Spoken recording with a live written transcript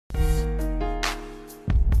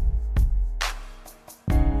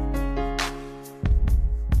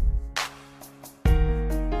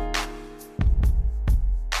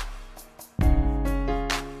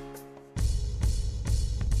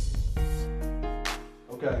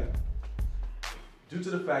Okay. Due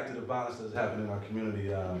to the fact that the violence that's happening in our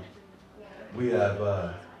community, we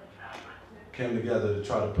have came together to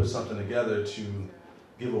try to put something together to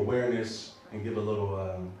give awareness and give a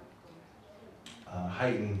little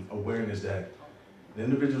heightened awareness that the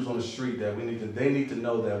individuals on the street that they need to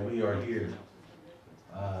know that we are here.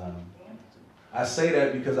 I say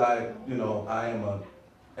that because I am a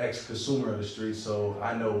ex-consumer of the street, so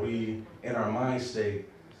I know we, in our mind state,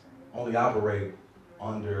 only operate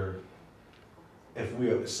under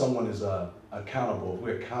if someone is accountable, if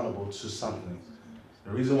we're accountable to something.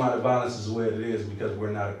 The reason why the violence is the way it is because we're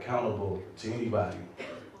not accountable to anybody.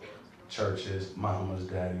 Churches, mamas,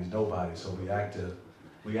 daddies, nobody. So we act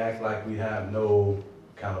like we have no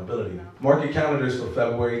accountability. Mark your calendars for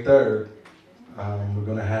February 3rd. We're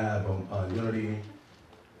gonna have a unity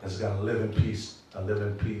that's gonna live in peace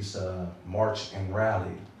march and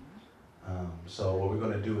rally. So what we're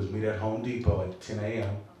gonna do is meet at Home Depot at 10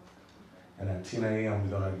 a.m. And at 10 a.m.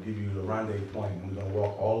 we're gonna give you the rendezvous point, and we're gonna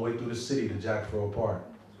walk all the way through the city to Jack Furrow Park.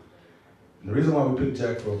 And the reason why we picked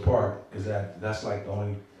Jack Furrow Park is that that's like the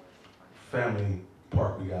only family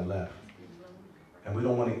park we got left. And we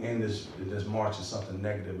don't want to end this march in something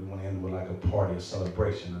negative. We want to end with like a party, a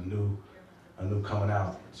celebration, a new coming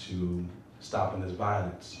out to stopping this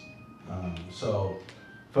violence. So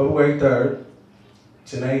February 3rd,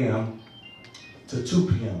 10 a.m. to 2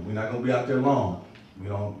 p.m. We're not gonna be out there long. We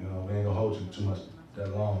ain't gonna hold you too much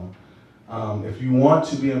that long. If you want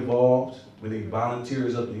to be involved, we need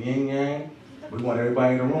volunteers up the yin yang. We want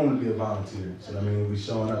everybody in the room to be a volunteer. So that means we're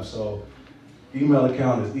showing up. So email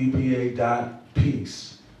account is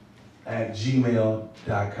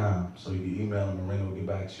epa.peace@gmail.com. So you can email them and Marina will get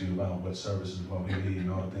back to you about what services, what we need, and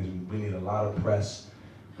all the things. We need a lot of press.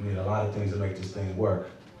 We need a lot of things to make this thing work.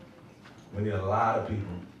 We need a lot of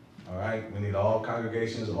people, all right? We need all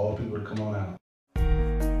congregations, all people to come on out.